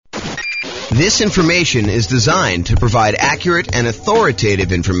This information is designed to provide accurate and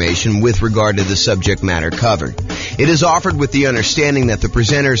authoritative information with regard to the subject matter covered. It is offered with the understanding that the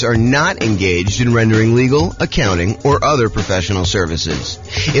presenters are not engaged in rendering legal, accounting, or other professional services.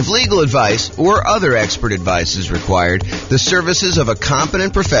 If legal advice or other expert advice is required, the services of a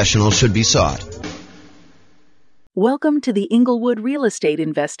competent professional should be sought. Welcome to the Inglewood Real Estate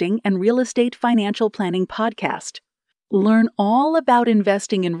Investing and Real Estate Financial Planning Podcast. Learn all about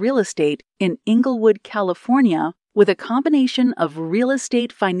investing in real estate in Inglewood, California, with a combination of real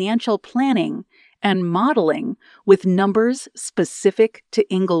estate financial planning and modeling with numbers specific to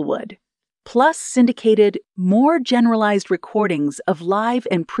Inglewood, plus syndicated, more generalized recordings of live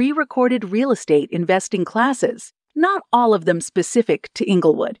and pre-recorded real estate investing classes, not all of them specific to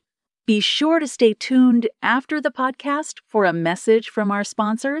Inglewood. Be sure to stay tuned after the podcast for a message from our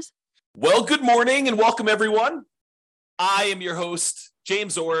sponsors. Well, good morning and welcome, everyone. I am your host,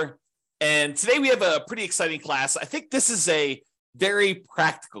 James Orr, and today we have a pretty exciting class. I think this is a very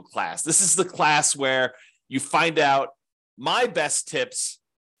practical class. This is the class where you find out my best tips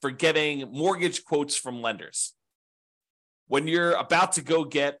for getting mortgage quotes from lenders. When you're about to go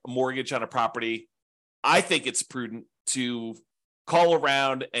get a mortgage on a property, I think it's prudent to call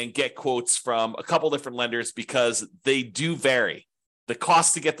around and get quotes from a couple different lenders because they do vary. The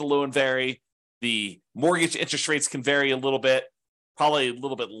cost to get the loan vary. The mortgage interest rates can vary a little bit, probably a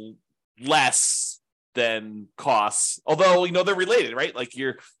little bit less than costs. Although, they're related, right? Like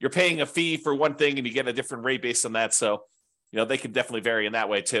you're paying a fee for one thing and you get a different rate based on that. So, they can definitely vary in that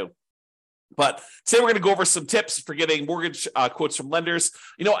way too. But today we're going to go over some tips for getting mortgage quotes from lenders.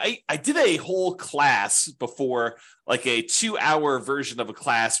 I did a whole class before, like a 2-hour version of a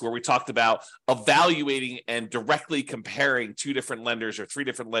class where we talked about evaluating and directly comparing 2 different lenders or 3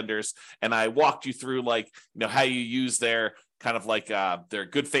 different lenders. And I walked you through how you use their kind of like their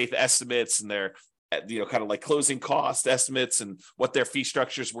good faith estimates and their kind of like closing cost estimates and what their fee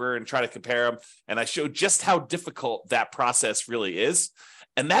structures were and try to compare them. And I showed just how difficult that process really is.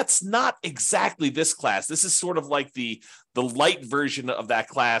 And that's not exactly this class. This is sort of like the light version of that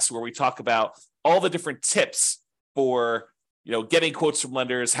class where we talk about all the different tips for, getting quotes from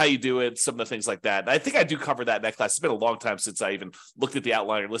lenders, how you do it, some of the things like that. And I think I do cover that in that class. It's been a long time since I even looked at the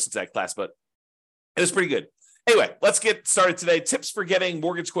outline or listened to that class, but it was pretty good. Anyway, let's get started today. Tips for getting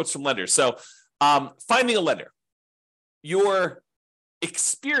mortgage quotes from lenders. So finding a lender. Your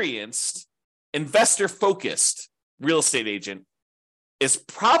experienced, investor-focused real estate agent is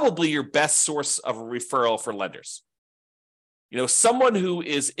probably your best source of a referral for lenders. Someone who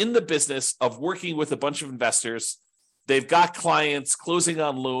is in the business of working with a bunch of investors, they've got clients closing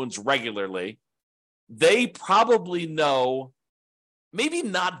on loans regularly. They probably know, maybe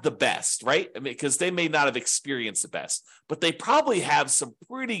not the best, right? Because they may not have experienced the best, but they probably have some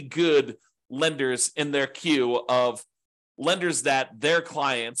pretty good lenders in their queue of lenders that their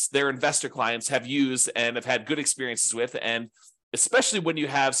clients, their investor clients have used and have had good experiences with. And especially when you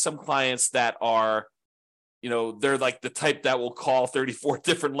have some clients that are, they're like the type that will call 34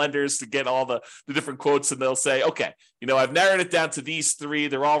 different lenders to get all the different quotes. And they'll say, okay, I've narrowed it down to these 3.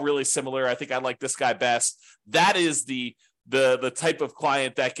 They're all really similar. I think I like this guy best. That is the type of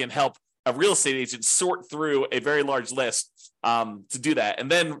client that can help a real estate agent sort through a very large list to do that.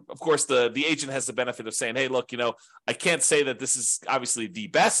 And then, of course, the agent has the benefit of saying, hey, look, I can't say that this is obviously the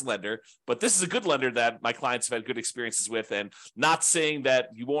best lender, but this is a good lender that my clients have had good experiences with, and not saying that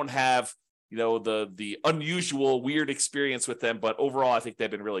you won't have, the unusual, weird experience with them, but overall, I think they've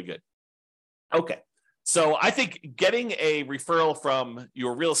been really good. Okay. So I think getting a referral from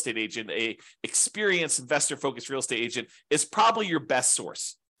your real estate agent, a experienced investor-focused real estate agent, is probably your best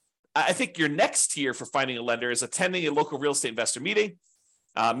source. I think your next tier for finding a lender is attending a local real estate investor meeting,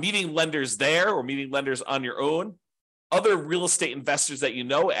 meeting lenders there or meeting lenders on your own, other real estate investors that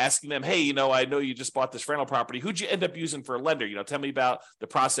asking them, hey, I know you just bought this rental property. Who'd you end up using for a lender? Tell me about the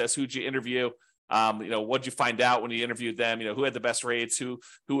process. Who'd you interview? What'd you find out when you interviewed them? Who had the best rates? Who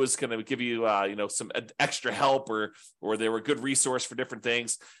was going to give you, some extra help or they were a good resource for different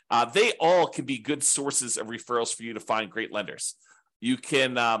things. They all can be good sources of referrals for you to find great lenders. You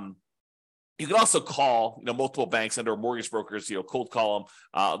can also call, multiple banks and or mortgage brokers, cold call them.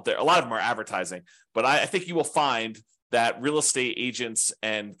 A lot of them are advertising, but I think you will find that real estate agents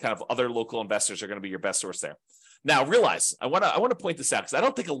and kind of other local investors are going to be your best source there. Now, realize, I want to point this out because I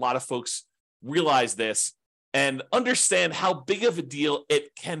don't think a lot of folks realize this and understand how big of a deal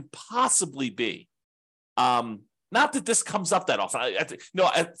it can possibly be. Not that this comes up that often.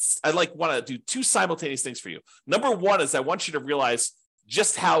 I want to do 2 simultaneous things for you. Number one is I want you to realize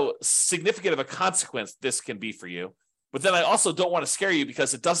just how significant of a consequence this can be for you. But then I also don't want to scare you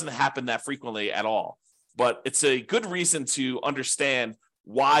because it doesn't happen that frequently at all. But it's a good reason to understand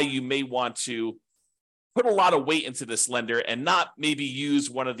why you may want to put a lot of weight into this lender and not maybe use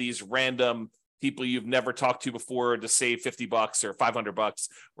one of these random people you've never talked to before to save $50 or $500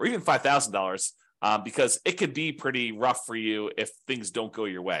 or even $5,000. Because it could be pretty rough for you if things don't go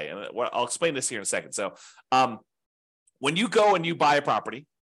your way. And I'll explain this here in a second. So when you go and you buy a property,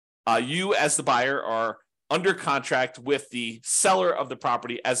 you as the buyer are under contract with the seller of the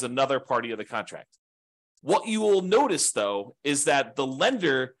property as another party of the contract. What you will notice, though, is that the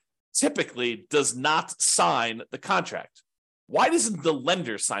lender typically does not sign the contract. Why doesn't the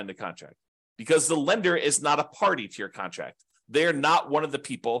lender sign the contract? Because the lender is not a party to your contract. They're not one of the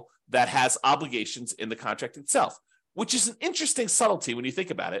people that has obligations in the contract itself, which is an interesting subtlety when you think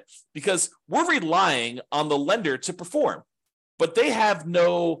about it, because we're relying on the lender to perform, but they have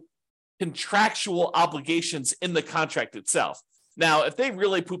no contractual obligations in the contract itself. Now, if they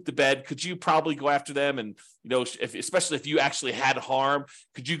really poop the bed, could you probably go after them? And, especially if you actually had harm,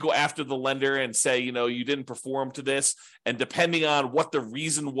 could you go after the lender and say, you didn't perform to this? And depending on what the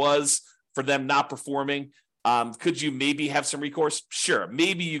reason was for them not performing, could you maybe have some recourse? Sure,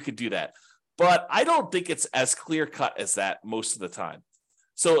 maybe you could do that. But I don't think it's as clear cut as that most of the time.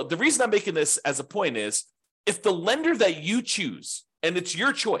 So the reason I'm making this as a point is if the lender that you choose, and it's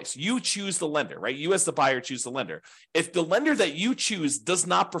your choice, you choose the lender, right? You as the buyer choose the lender. If the lender that you choose does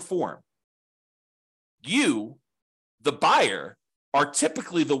not perform, you, the buyer, are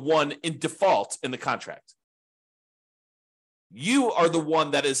typically the one in default in the contract. You are the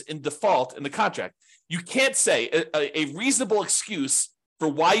one that is in default in the contract. You can't say a reasonable excuse for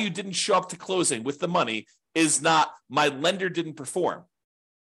why you didn't show up to closing with the money is not my lender didn't perform,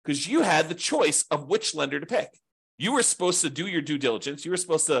 because you had the choice of which lender to pick. You were supposed to do your due diligence. You were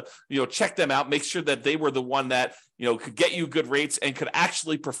supposed to, check them out, make sure that they were the one that, could get you good rates and could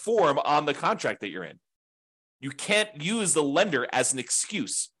actually perform on the contract that you're in. You can't use the lender as an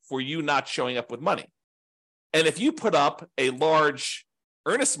excuse for you not showing up with money. And if you put up a large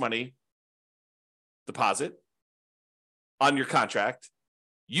earnest money deposit on your contract,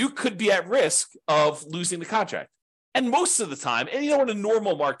 you could be at risk of losing the contract. And most of the time, and in a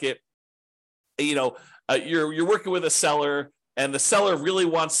normal market, you're working with a seller and the seller really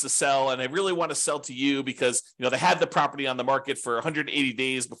wants to sell and they really want to sell to you because, they had the property on the market for 180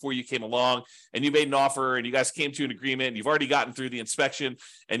 days before you came along and you made an offer and you guys came to an agreement and you've already gotten through the inspection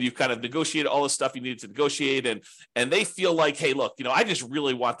and you've kind of negotiated all the stuff you needed to negotiate. And they feel like, hey, look, I just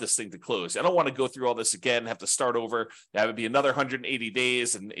really want this thing to close. I don't want to go through all this again, have to start over. That would be another 180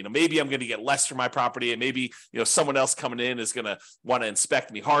 days. And, maybe I'm going to get less for my property and maybe, someone else coming in is going to want to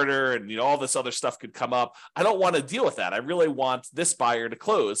inspect me harder and, all this other stuff could come up. I don't want to deal with that. I really want this buyer to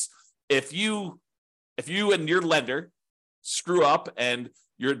close. If you and your lender screw up and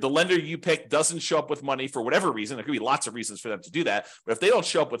the lender you pick doesn't show up with money for whatever reason, there could be lots of reasons for them to do that, but if they don't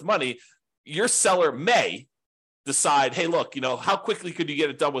show up with money, your seller may decide, hey, look, how quickly could you get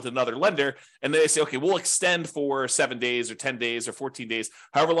it done with another lender? And they say, okay, we'll extend for 7 days or 10 days or 14 days,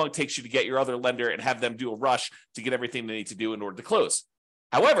 however long it takes you to get your other lender and have them do a rush to get everything they need to do in order to close.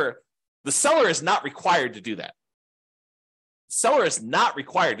 However, the seller is not required to do that. Seller is not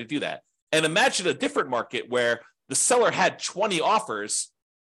required to do that. And imagine a different market where the seller had 20 offers,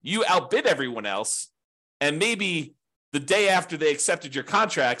 you outbid everyone else, and maybe the day after they accepted your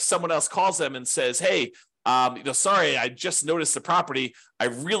contract, someone else calls them and says, hey, sorry, I just noticed the property. I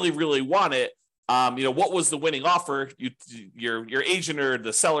really, really want it. What was the winning offer? Your agent or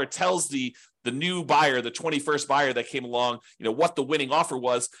the seller tells the new buyer, the 21st buyer that came along, what the winning offer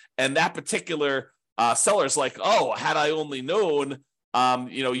was. And that particular seller's like, oh, had I only known,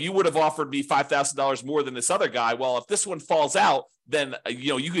 you would have offered me $5,000 more than this other guy. Well, if this one falls out, then,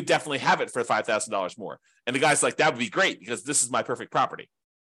 you could definitely have it for $5,000 more. And the guy's like, that would be great because this is my perfect property.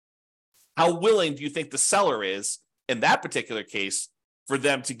 How willing do you think the seller is in that particular case for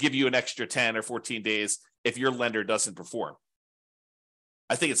them to give you an extra 10 or 14 days if your lender doesn't perform?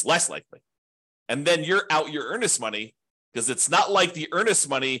 I think it's less likely. And then you're out your earnest money because it's not like the earnest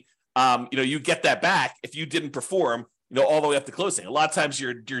money, you get that back if you didn't perform, all the way up to closing. A lot of times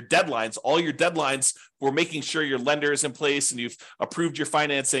your deadlines, all your deadlines for making sure your lender is in place and you've approved your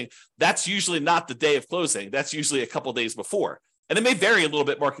financing, that's usually not the day of closing. That's usually a couple of days before. And it may vary a little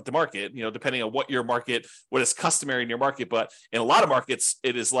bit market to market, depending on what is customary in your market. But in a lot of markets,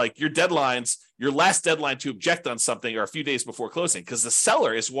 it is like your deadlines, your last deadline to object on something are a few days before closing because the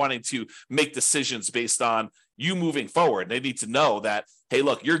seller is wanting to make decisions based on you moving forward. They need to know that, hey,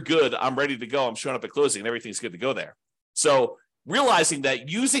 look, you're good. I'm ready to go. I'm showing up at closing and everything's good to go there. So realizing that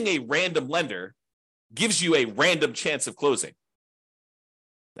using a random lender gives you a random chance of closing.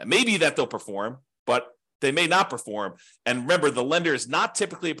 That maybe that they'll perform, but they may not perform. And remember, the lender is not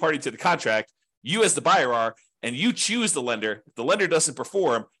typically a party to the contract. You as the buyer are, and you choose the lender. If the lender doesn't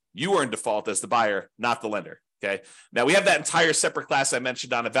perform, you are in default as the buyer, not the lender. Okay. Now we have that entire separate class I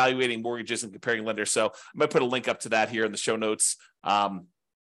mentioned on evaluating mortgages and comparing lenders. So I'm going to put a link up to that here in the show notes,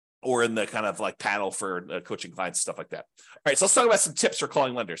 or in the kind of like panel for coaching clients, stuff like that. All right. So let's talk about some tips for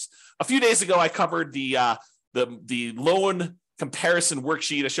calling lenders. A few days ago, I covered the loan comparison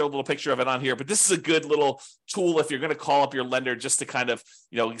worksheet. I showed a little picture of it on here, but this is a good little tool if you're going to call up your lender just to kind of,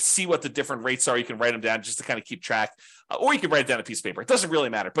 see what the different rates are. You can write them down just to kind of keep track, or you can write it down on a piece of paper. It doesn't really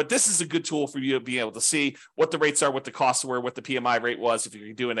matter, but this is a good tool for you to be able to see what the rates are, what the costs were, what the PMI rate was, if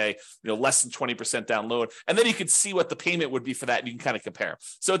you're doing a, less than 20% down loan, and then you can see what the payment would be for that. And you can kind of compare.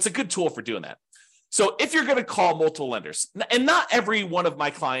 So it's a good tool for doing that. So if you're going to call multiple lenders, and not every one of my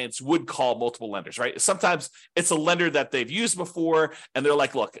clients would call multiple lenders, right? Sometimes it's a lender that they've used before, and they're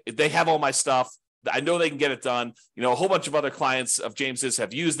like, look, they have all my stuff. I know they can get it done. A whole bunch of other clients of James's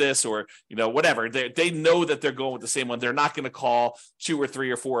have used this, or, whatever. They know that they're going with the same one. They're not going to call 2 or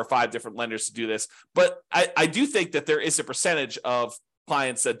 3 or 4 or 5 different lenders to do this. But I do think that there is a percentage of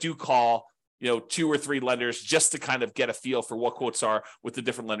clients that do call 2 or 3 lenders just to kind of get a feel for what quotes are with the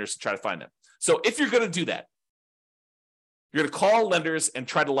different lenders to try to find them. So if you're going to do that, you're going to call lenders and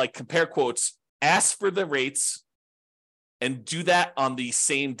try to compare quotes, ask for the rates, and do that on the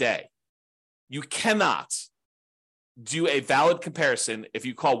same day. You cannot do a valid comparison if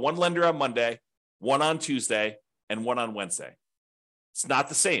you call one lender on Monday, one on Tuesday, and one on Wednesday. It's not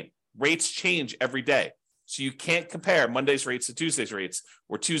the same. Rates change every day. So you can't compare Monday's rates to Tuesday's rates,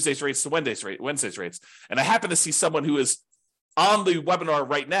 or Tuesday's rates to Wednesday's rates. And I happen to see someone who is on the webinar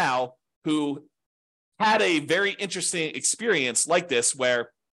right now who had a very interesting experience like this, where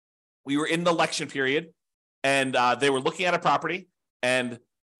we were in the election period and they were looking at a property and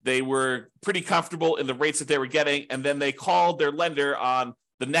they were pretty comfortable in the rates that they were getting. And then they called their lender on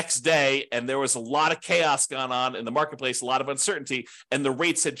the next day, and there was a lot of chaos going on in the marketplace, a lot of uncertainty, and the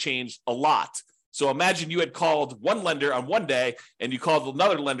rates had changed a lot. So imagine you had called one lender on one day and you called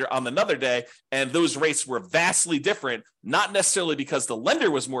another lender on another day, and those rates were vastly different, not necessarily because the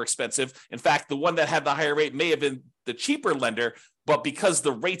lender was more expensive. In fact, the one that had the higher rate may have been the cheaper lender, but because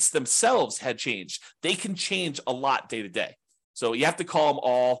the rates themselves had changed. They can change a lot day to day. So you have to call them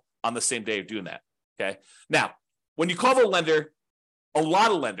all on the same day of doing that. Okay. Now, when you call the lender, a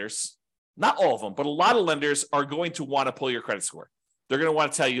lot of lenders, not all of them, but a lot of lenders are going to want to pull your credit score. They're going to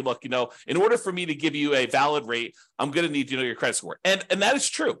want to tell you, look, in order for me to give you a valid rate, I'm going to need to know your credit score. And that is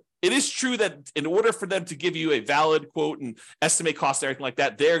true. It is true that in order for them to give you a valid quote and estimate cost and everything like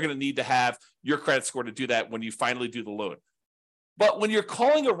that, they're going to need to have your credit score to do that when you finally do the loan. But when you're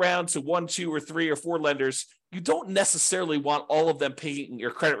calling around to 1, 2, or 3 or 4 lenders, you don't necessarily want all of them paying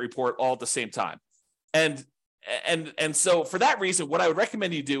your credit report all at the same time. And so for that reason, what I would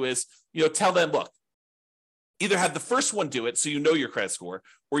recommend you do is, tell them, look, either have the first one do it so you know your credit score,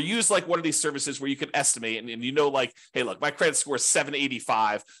 or use one of these services where you can estimate and hey, look, my credit score is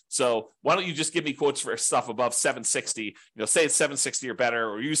 785. So why don't you just give me quotes for stuff above 760? Say it's 760 or better,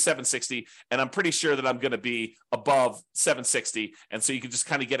 or use 760. And I'm pretty sure that I'm going to be above 760. And so you can just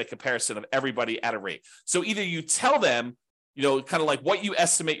kind of get a comparison of everybody at a rate. So either you tell them, kind of what you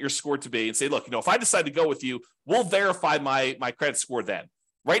estimate your score to be, and say, look, if I decide to go with you, we'll verify my credit score then.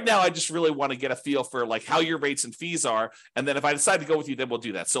 Right now, I just really want to get a feel for how your rates and fees are. And then if I decide to go with you, then we'll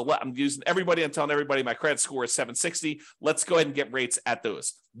do that. So I'm telling everybody my credit score is 760. Let's go ahead and get rates at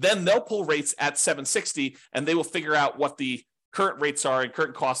those. Then they'll pull rates at 760, and they will figure out what the current rates are and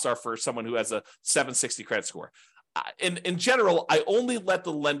current costs are for someone who has a 760 credit score. In general, I only let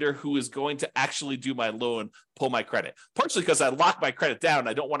the lender who is going to actually do my loan pull my credit, partially because I lock my credit down.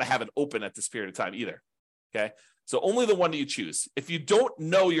 I don't want to have it open at this period of time either. Okay. So only the one that you choose. If you don't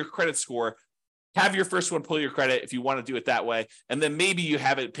know your credit score, have your first one pull your credit if you want to do it that way. And then maybe you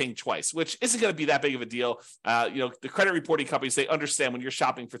have it pinged twice, which isn't going to be that big of a deal. The credit reporting companies, they understand when you're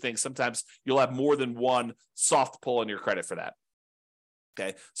shopping for things, sometimes you'll have more than one soft pull on your credit for that.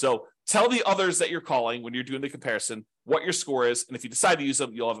 Okay. So tell the others that you're calling when you're doing the comparison what your score is. And if you decide to use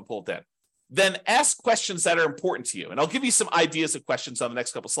them, you'll have it pulled then. Then ask questions that are important to you. And I'll give you some ideas of questions on the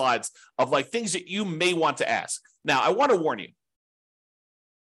next couple slides of things that you may want to ask. Now, I want to warn you.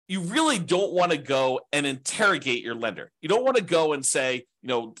 You really don't want to go and interrogate your lender. You don't want to go and say,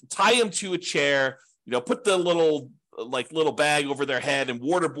 tie them to a chair, put the little bag over their head and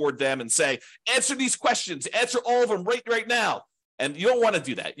waterboard them and say, answer these questions, answer all of them right now. And you don't want to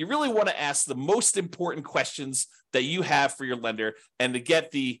do that. You really want to ask the most important questions that you have for your lender and to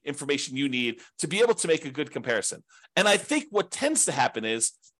get the information you need to be able to make a good comparison. And I think what tends to happen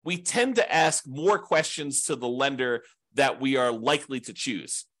is we tend to ask more questions to the lender that we are likely to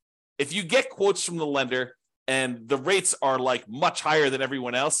choose. If you get quotes from the lender and the rates are like much higher than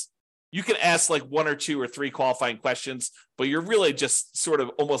everyone else, you can ask like 1 or 2 or 3 qualifying questions, but you're really just sort of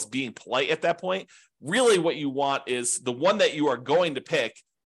almost being polite at that point. Really what you want is the one that you are going to pick.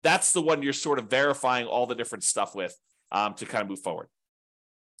 That's the one you're sort of verifying all the different stuff with to kind of move forward.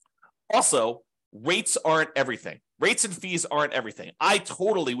 Also, rates aren't everything. Rates and fees aren't everything. I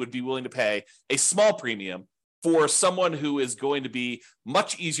totally would be willing to pay a small premium for someone who is going to be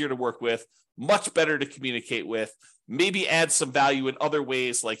much easier to work with, much better to communicate with, maybe add some value in other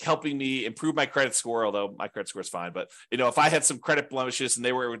ways, like helping me improve my credit score, although my credit score is fine. But, if I had some credit blemishes and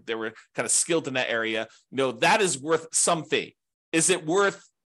they were kind of skilled in that area, that is worth some fee. Is it worth,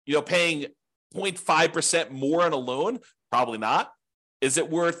 paying 0.5% more on a loan? Probably not. Is it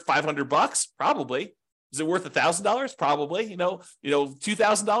worth $500? Probably. Is it worth $1,000? Probably.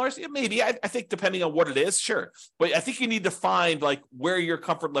 $2,000? Yeah, maybe. I think depending on what it is, sure. But I think you need to find like where your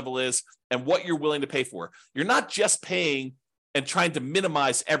comfort level is and what you're willing to pay for. You're not just paying and trying to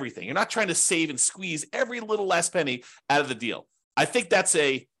minimize everything. You're not trying to save and squeeze every little last penny out of the deal. I think that's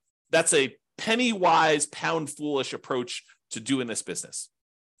a penny wise, pound foolish approach to doing this business.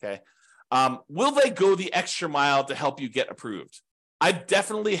 Okay. Will they go the extra mile to help you get approved? I've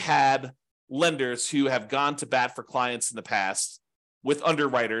definitely had lenders who have gone to bat for clients in the past with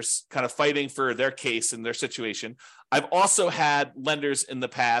underwriters kind of fighting for their case and their situation. I've also had lenders in the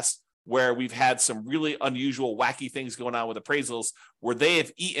past where we've had some really unusual, wacky things going on with appraisals where they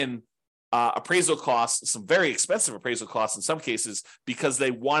have eaten appraisal costs, some very expensive appraisal costs in some cases, because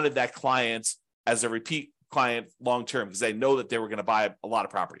they wanted that client as a repeat client long-term because they know that they were going to buy a lot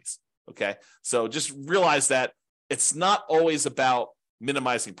of properties. Okay. So just realize that it's not always about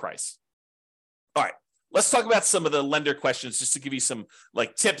minimizing price. All right, let's talk about some of the lender questions just to give you some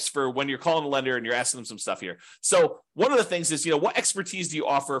like tips for when you're calling a lender and you're asking them some stuff here. So one of the things is, what expertise do you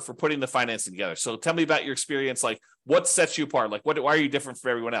offer for putting the financing together? So tell me about your experience, like what sets you apart? Like why are you different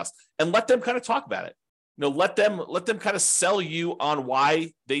from everyone else? And let them kind of talk about it. Let them kind of sell you on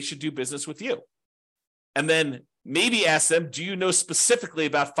why they should do business with you. And then maybe ask them, do you know specifically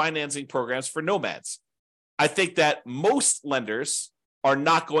about financing programs for nomads? I think that most lenders are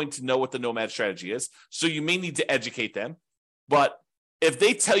not going to know what the nomad strategy is. So you may need to educate them. But if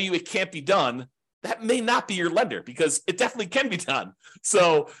they tell you it can't be done, that may not be your lender because it definitely can be done.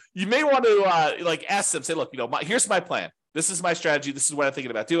 So you may want to ask them, say, look, here's my plan. This is my strategy. This is what I'm thinking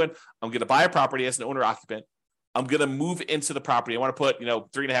about doing. I'm going to buy a property as an owner occupant. I'm going to move into the property. I want to put,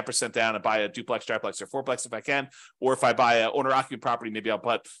 3.5% down and buy a duplex, triplex, or fourplex if I can. Or if I buy an owner occupant property, maybe I'll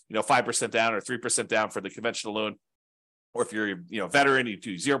put, 5% down or 3% down for the conventional loan. Or if you're, a veteran, you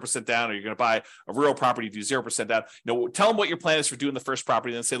do 0% down, or you're going to buy a rural property, you do 0% down. Tell them what your plan is for doing the first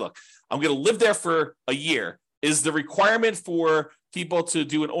property, and then say, look, I'm going to live there for a year. Is the requirement for people to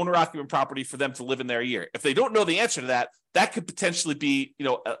do an owner-occupant property for them to live in there a year? If they don't know the answer to that, that could potentially be,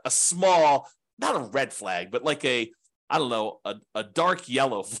 a small, not a red flag, but like a dark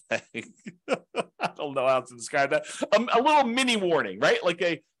yellow flag. I don't know how to describe that. A little mini warning, right?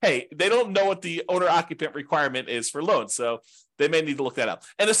 Like hey, they don't know what the owner-occupant requirement is for loans, so they may need to look that up.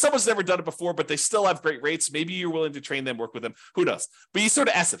 And if someone's never done it before, but they still have great rates, maybe you're willing to train them, work with them. Who knows? But you sort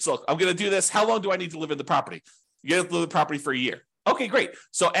of ask them, so look, I'm going to do this. How long do I need to live in the property? You have to live in the property for a year. Okay, great.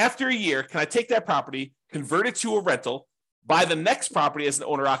 So after a year, can I take that property, convert it to a rental, buy the next property as an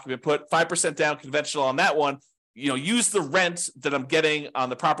owner-occupant, put 5% down conventional on that one, use the rent that I'm getting on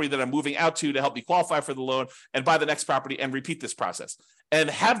the property that I'm moving out to help me qualify for the loan and buy the next property and repeat this process and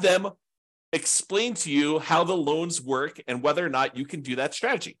have them explain to you how the loans work and whether or not you can do that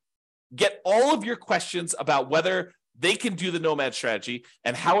strategy. Get all of your questions about whether they can do the nomad strategy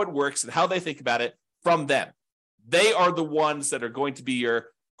and how it works and how they think about it from them. They are the ones that are going to be your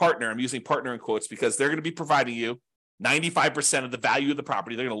partner. I'm using partner in quotes because they're going to be providing you 95% of the value of the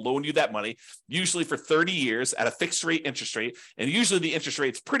property. They're going to loan you that money, usually for 30 years at a fixed rate interest rate. And usually the interest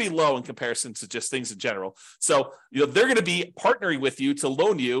rate's pretty low in comparison to just things in general. So, they're going to be partnering with you to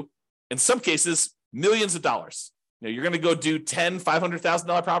loan you, in some cases, millions of dollars. You're going to go do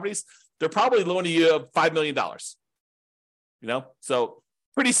 $500,000 properties. They're probably loaning you $5 million. So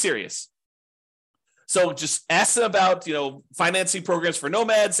pretty serious. So just ask them about, financing programs for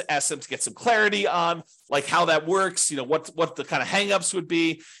nomads, ask them to get some clarity on like how that works, what the kind of hangups would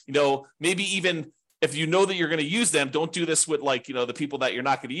be, maybe even if you know that you're going to use them, don't do this with the people that you're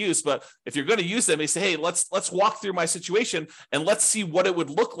not going to use. But if you're going to use them, they say, hey, let's walk through my situation and let's see what it would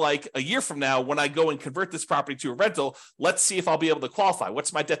look like a year from now when I go and convert this property to a rental. Let's see if I'll be able to qualify.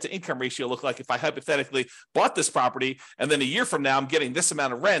 What's my debt to income ratio look like if I hypothetically bought this property and then a year from now I'm getting this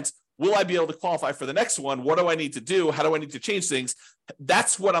amount of rent? Will I be able to qualify for the next one? What do I need to do? How do I need to change things?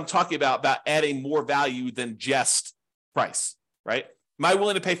 That's what I'm talking about adding more value than just price, right? Am I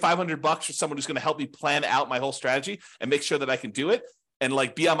willing to pay $500 for someone who's going to help me plan out my whole strategy and make sure that I can do it and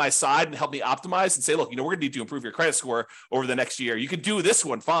be on my side and help me optimize and say, look, we're going to need to improve your credit score over the next year. You can do this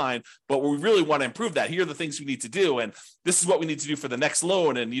one fine, but we really want to improve that. Here are the things we need to do. And this is what we need to do for the next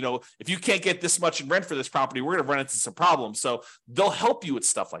loan. And, if you can't get this much in rent for this property, we're going to run into some problems. So they'll help you with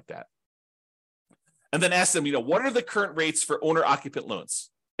stuff like that. And then ask them, what are the current rates for owner occupant loans?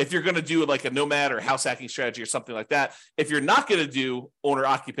 If you're going to do like a nomad or house hacking strategy or something like that, if you're not going to do owner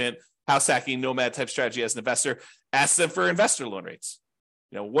occupant, house hacking, nomad type strategy as an investor, ask them for investor loan rates.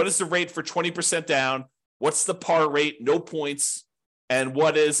 What is the rate for 20% down? What's the par rate? No points. And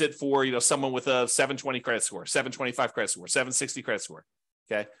what is it for, someone with a 720 credit score, 725 credit score, 760 credit score?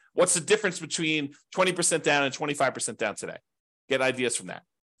 Okay. What's the difference between 20% down and 25% down today? Get ideas from that.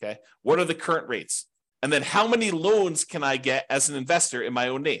 Okay. What are the current rates? And then how many loans can I get as an investor in my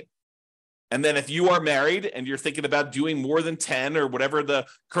own name? And then if you are married and you're thinking about doing more than 10 or whatever the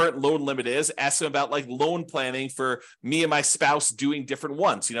current loan limit is, ask them about loan planning for me and my spouse doing different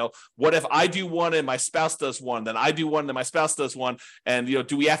ones. What if I do one and my spouse does one, then I do one and my spouse does one? And,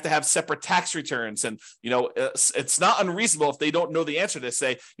 do we have to have separate tax returns? And, it's not unreasonable if they don't know the answer to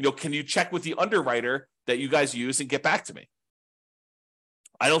say, can you check with the underwriter that you guys use and get back to me?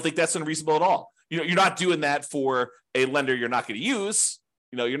 I don't think that's unreasonable at all. You're not doing that for a lender you're not going to use.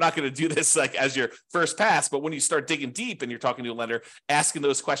 You're not going to do this as your first pass, but when you start digging deep and you're talking to a lender, asking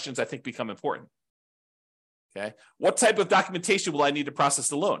those questions, I think, become important. Okay. What type of documentation will I need to process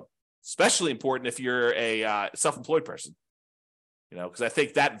the loan? Especially important if you're a self-employed person, because I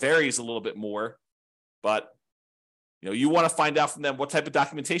think that varies a little bit more, but you want to find out from them what type of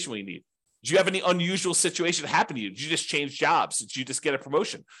documentation will you need. Did you have any unusual situation happen to you? Did you just change jobs? Did you just get a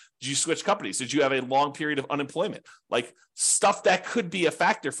promotion? Did you switch companies? Did you have a long period of unemployment? Stuff that could be a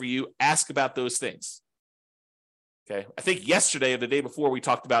factor for you, ask about those things. Okay. I think yesterday or the day before we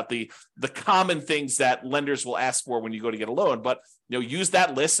talked about the common things that lenders will ask for when you go to get a loan, but use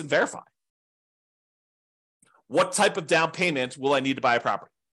that list and verify. What type of down payment will I need to buy a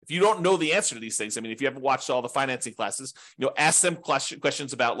property? If you don't know the answer to these things, if you haven't watched all the financing classes, ask them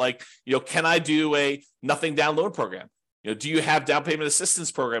questions about can I do a nothing down loan program? Do you have down payment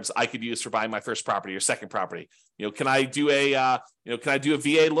assistance programs I could use for buying my first property or second property? Can I do a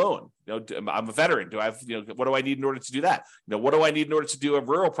VA loan? I'm a veteran. Do I have, what do I need in order to do that? What do I need in order to do a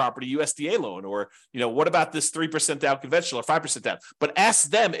rural property USDA loan? Or, what about this 3% down conventional or 5% down? But ask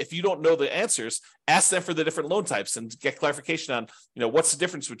them, if you don't know the answers, ask them for the different loan types and get clarification on, what's the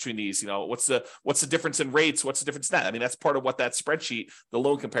difference between these? What's the difference in rates? What's the difference in that? That's part of what that spreadsheet, the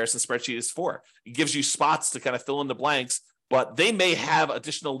loan comparison spreadsheet, is for. It gives you spots to kind of fill in the blanks, but they may have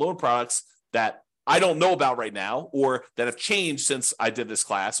additional loan products that I don't know about right now, or that have changed since I did this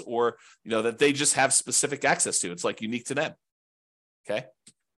class, or, that they just have specific access to. It's unique to them. Okay.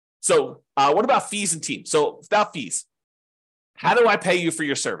 So what about fees and team? So about fees, how do I pay you for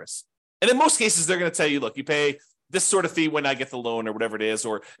your service? And in most cases, they're going to tell you, look, you pay this sort of fee when I get the loan or whatever it is,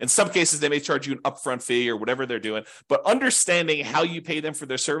 or in some cases, they may charge you an upfront fee or whatever they're doing, but understanding how you pay them for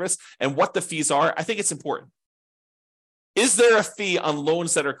their service and what the fees are, I think it's important. Is there a fee on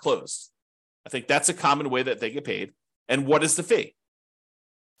loans that are closed? I think that's a common way that they get paid. And what is the fee?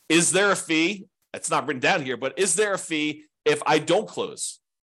 Is there a fee? It's not written down here, but is there a fee if I don't close?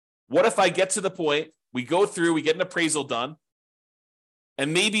 What if I get to the point, we go through, we get an appraisal done,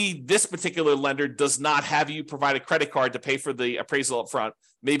 and maybe this particular lender does not have you provide a credit card to pay for the appraisal up front.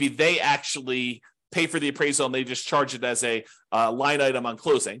 Maybe they actually pay for the appraisal and they just charge it as a line item on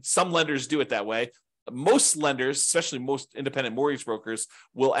closing. Some lenders do it that way. Most lenders, especially most independent mortgage brokers,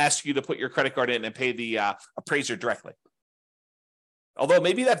 will ask you to put your credit card in and pay the appraiser directly. Although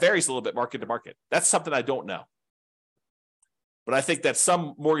maybe that varies a little bit market to market. That's something I don't know. But I think that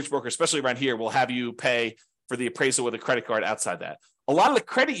some mortgage brokers, especially around here, will have you pay for the appraisal with a credit card outside that. A lot of the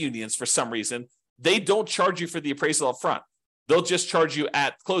credit unions, for some reason, they don't charge you for the appraisal up front. They'll just charge you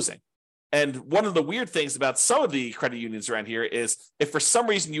at closing. And one of the weird things about some of the credit unions around here is if for some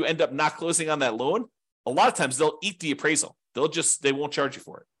reason you end up not closing on that loan, a lot of times they'll eat the appraisal. They won't charge you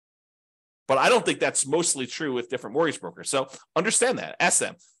for it. But I don't think that's mostly true with different mortgage brokers. So understand that. Ask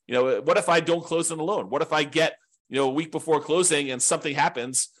them, what if I don't close on the loan? What if I get, a week before closing and something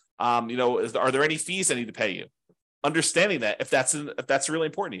happens Are there any fees I need to pay you? Understanding that if that's really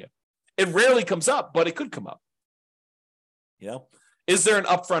important to you. It rarely comes up, but it could come up. Is there an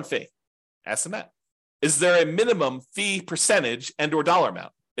upfront fee? Ask them that. Is there a minimum fee percentage and or dollar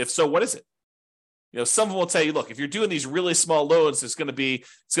amount? If so, what is it? Some of them will tell you, look, if you're doing these really small loans, it's going to be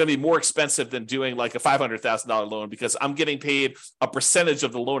more expensive than doing like a $500,000 loan because I'm getting paid a percentage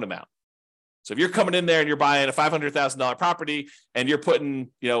of the loan amount. So if you're coming in there and you're buying a $500,000 property and you're putting,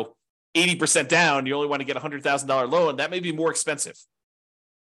 80% down, you only want to get a $100,000 loan, that may be more expensive.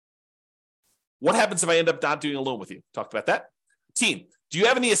 What happens if I end up not doing a loan with you? Talked about that. Team, do you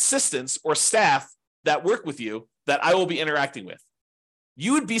have any assistants or staff that work with you that I will be interacting with?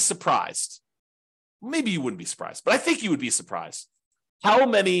 You would be surprised. Maybe you wouldn't be surprised, but I think you would be surprised how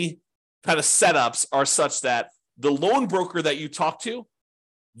many kind of setups are such that the loan broker that you talk to,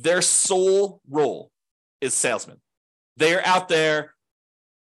 their sole role is salesman. They are out there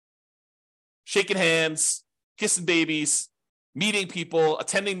shaking hands, kissing babies, meeting people,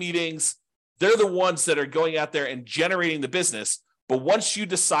 attending meetings. They're the ones that are going out there and generating the business. But once you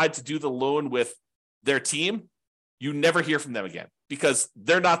decide to do the loan with their team, you never hear from them again because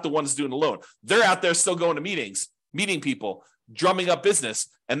they're not the ones doing the loan. They're out there still going to meetings, meeting people, drumming up business,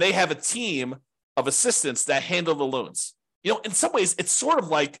 and they have a team of assistants that handle the loans. In some ways, it's sort of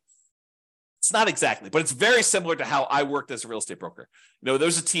like, it's not exactly, but it's very similar to how I worked as a real estate broker.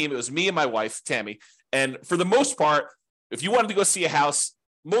 There's a team. It was me and my wife, Tammy. And for the most part, if you wanted to go see a house,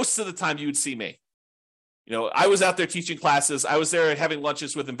 most of the time you would see me. I was out there teaching classes. I was there having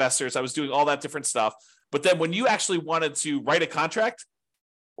lunches with investors. I was doing all that different stuff. But then when you actually wanted to write a contract,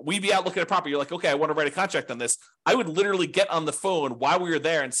 we'd be out looking at property. You're like, okay, I want to write a contract on this. I would literally get on the phone while we were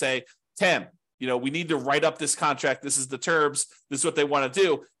there and say, Tam, we need to write up this contract. This is the terms. This is what they want to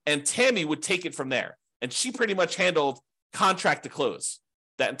do. And Tammy would take it from there. And she pretty much handled contract to close,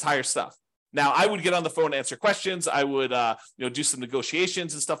 that entire stuff. Now, I would get on the phone and answer questions. I would do some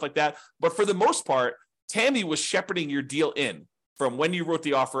negotiations and stuff like that. But for the most part, Tammy was shepherding your deal in from when you wrote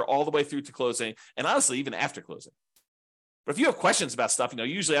the offer all the way through to closing, and honestly, even after closing. But if you have questions about stuff,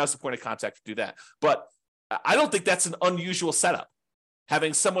 usually I was the point of contact to do that. But I don't think that's an unusual setup.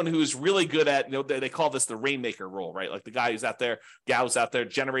 Having someone who's really good at, they call this the rainmaker role, right? Like the guy who's out there, gal who's out there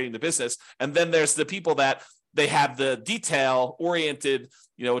generating the business. And then there's the people that they have the detail-oriented,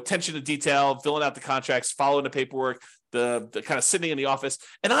 attention to detail, filling out the contracts, following the paperwork, the kind of sitting in the office.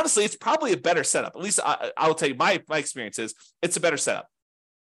 And honestly, it's probably a better setup. At least I will tell you, my experience is it's a better setup.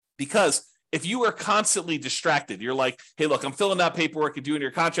 Because if you are constantly distracted, you're like, hey, look, I'm filling out paperwork and doing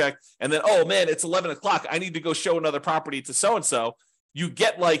your contract. And then, oh man, it's 11 o'clock. I need to go show another property to so-and-so. You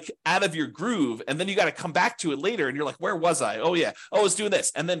get like out of your groove and then you got to come back to it later. And you're like, where was I? Oh yeah. Oh, I was doing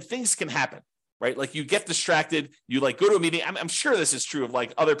this. And then things can happen, right? Like you get distracted, you like go to a meeting. I'm sure this is true of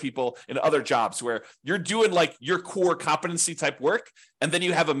like other people in other jobs where you're doing like your core competency type work. And then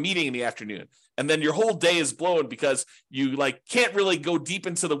you have a meeting in the afternoon. And then your whole day is blown because you like can't really go deep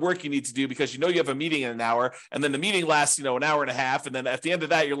into the work you need to do because you have a meeting in an hour, and then the meeting lasts, an hour and a half. And then at the end of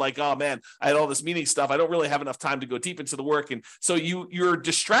that, you're like, oh man, I had all this meeting stuff. I don't really have enough time to go deep into the work. And so you're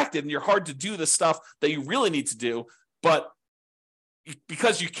distracted and you're hard to do the stuff that you really need to do, but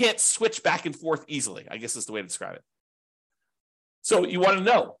because you can't switch back and forth easily, I guess is the way to describe it. So you want to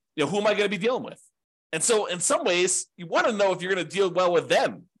know, who am I going to be dealing with? And so in some ways, you want to know if you're going to deal well with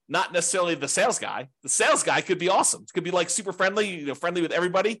them. Not necessarily the sales guy. The sales guy could be awesome. It could be like super friendly, friendly with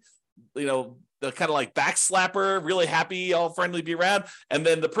everybody, the kind of like back slapper, really happy, all friendly, be around. And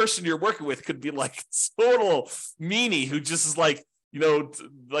then the person you're working with could be like total meanie who just is like,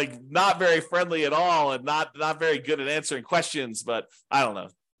 like not very friendly at all and not very good at answering questions. But I don't know.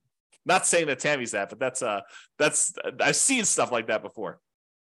 Not saying that Tammy's that, but that's I've seen stuff like that before.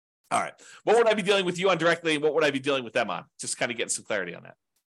 All right. What would I be dealing with you on directly? And what would I be dealing with them on? Just kind of getting some clarity on that.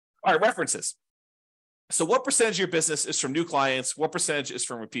 All right, references. So what percentage of your business is from new clients? What percentage is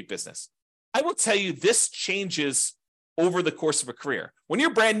from repeat business? I will tell you this changes over the course of a career. When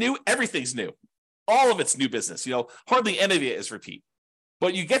you're brand new, everything's new. All of it's new business. Hardly any of it is repeat.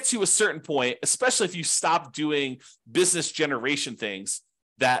 But you get to a certain point, especially if you stop doing business generation things,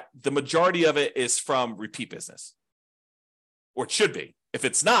 that the majority of it is from repeat business. Or it should be. If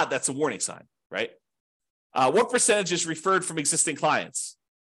it's not, that's a warning sign, right? What percentage is referred from existing clients?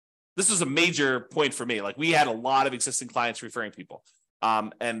 This was a major point for me. Like we had a lot of existing clients referring people.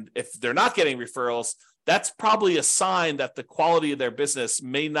 And if they're not getting referrals, that's probably a sign that the quality of their business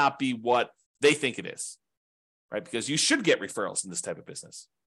may not be what they think it is, right? Because you should get referrals in this type of business.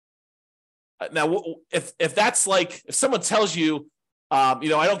 Now, if that's like, if someone tells you, I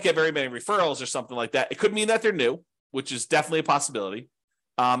don't get very many referrals or something like that, it could mean that they're new, which is definitely a possibility.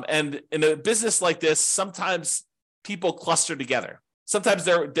 And in a business like this, sometimes people cluster together. Sometimes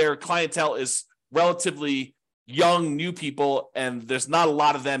their clientele is relatively young, new people, and there's not a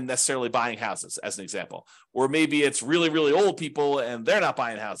lot of them necessarily buying houses, as an example. Or maybe it's really, really old people and they're not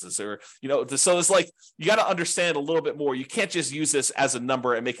buying houses. Or, so it's like, you got to understand a little bit more. You can't just use this as a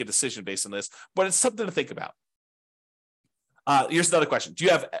number and make a decision based on this, but it's something to think about. Here's another question. Do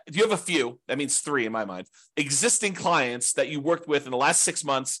you have a few, that means 3 in my mind, existing clients that you worked with in the last 6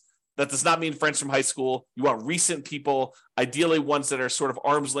 months? That does not mean friends from high school. You want recent people, ideally ones that are sort of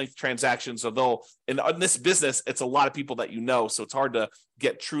arm's length transactions, although in this business, it's a lot of people that so it's hard to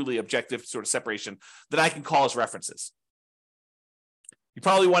get truly objective sort of separation that I can call as references. You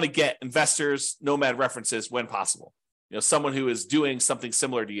probably want to get investors, nomad references when possible. Someone who is doing something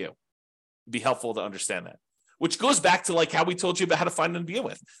similar to you. It'd be helpful to understand that. Which goes back to like how we told you about how to find them to begin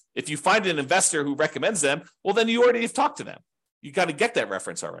with. If you find an investor who recommends them, well, then you already have talked to them. You got to get that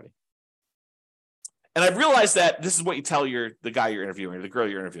reference already. And I realized that this is what you tell the guy you're interviewing, or the girl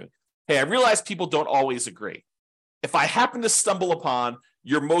you're interviewing. Hey, I realize people don't always agree. If I happen to stumble upon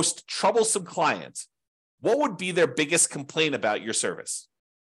your most troublesome client, what would be their biggest complaint about your service?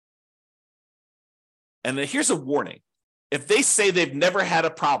 And then here's a warning. If they say they've never had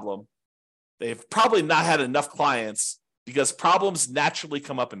a problem, they've probably not had enough clients, because problems naturally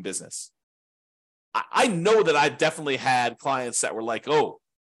come up in business. I know that I've definitely had clients that were like, oh,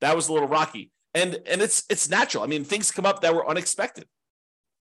 that was a little rocky. And it's natural. I mean, things come up that were unexpected.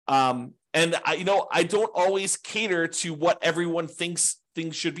 And I don't always cater to what everyone thinks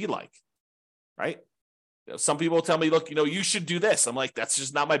things should be like, right? Some people tell me, look, you should do this. I'm like, that's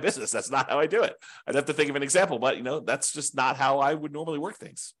just not my business. That's not how I do it. I'd have to think of an example, but that's just not how I would normally work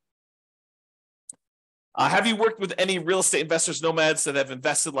things. Have you worked with any real estate investors, nomads that have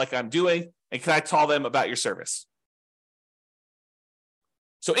invested like I'm doing? And can I tell them about your service?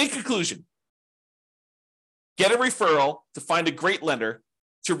 So in conclusion, get a referral to find a great lender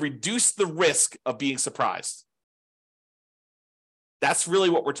to reduce the risk of being surprised. That's really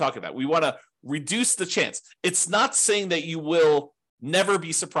what we're talking about. We want to reduce the chance. It's not saying that you will never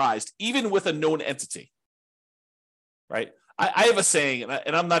be surprised, even with a known entity, right? I have a saying,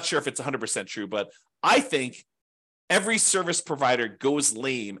 and I'm not sure if it's 100% true, but I think every service provider goes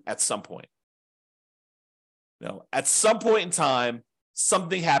lame at some point. At some point in time,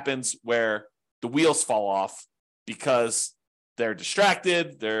 something happens where the wheels fall off because they're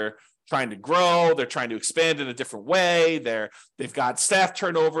distracted, they're trying to grow, they're trying to expand in a different way, they've got staff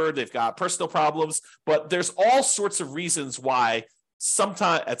turnover, they've got personal problems, but there's all sorts of reasons why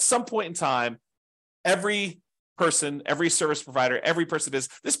at some point in time, every person, every service provider, every person this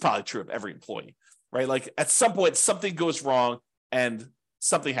is probably true of every employee, right? Like at some point, something goes wrong and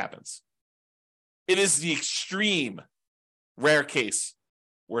something happens. It is the extreme rare case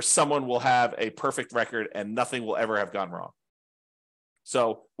where someone will have a perfect record and nothing will ever have gone wrong.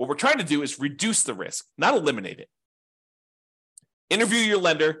 So what we're trying to do is reduce the risk, not eliminate it. Interview your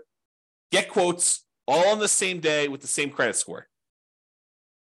lender, get quotes all on the same day with the same credit score.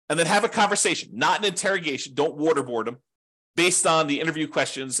 And then have a conversation, not an interrogation. Don't waterboard them based on the interview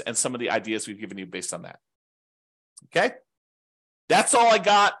questions and some of the ideas we've given you based on that. Okay? That's all I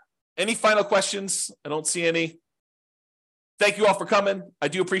got. Any final questions? I don't see any. Thank you all for coming. I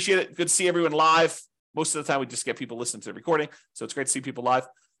do appreciate it. Good to see everyone live. Most of the time, we just get people listening to the recording. So it's great to see people live.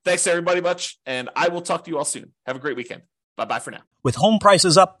 Thanks, everybody, much. And I will talk to you all soon. Have a great weekend. Bye-bye for now. With home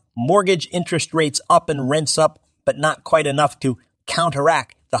prices up, mortgage interest rates up, and rents up, but not quite enough to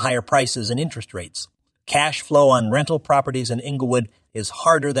counteract the higher prices and interest rates, cash flow on rental properties in Inglewood is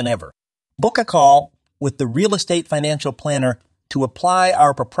harder than ever. Book a call with the Real Estate Financial Planner to apply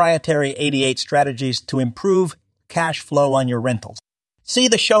our proprietary 88 strategies to improve cash flow on your rentals. See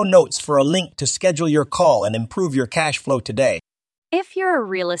the show notes for a link to schedule your call and improve your cash flow today. If you're a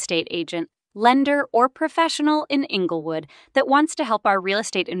real estate agent, lender, or professional in Inglewood that wants to help our real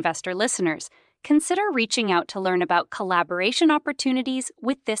estate investor listeners, consider reaching out to learn about collaboration opportunities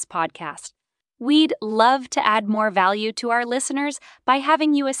with this podcast. We'd love to add more value to our listeners by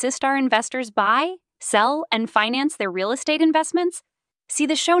having you assist our investors buy, sell, and finance their real estate investments. See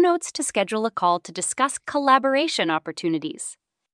the show notes to schedule a call to discuss collaboration opportunities.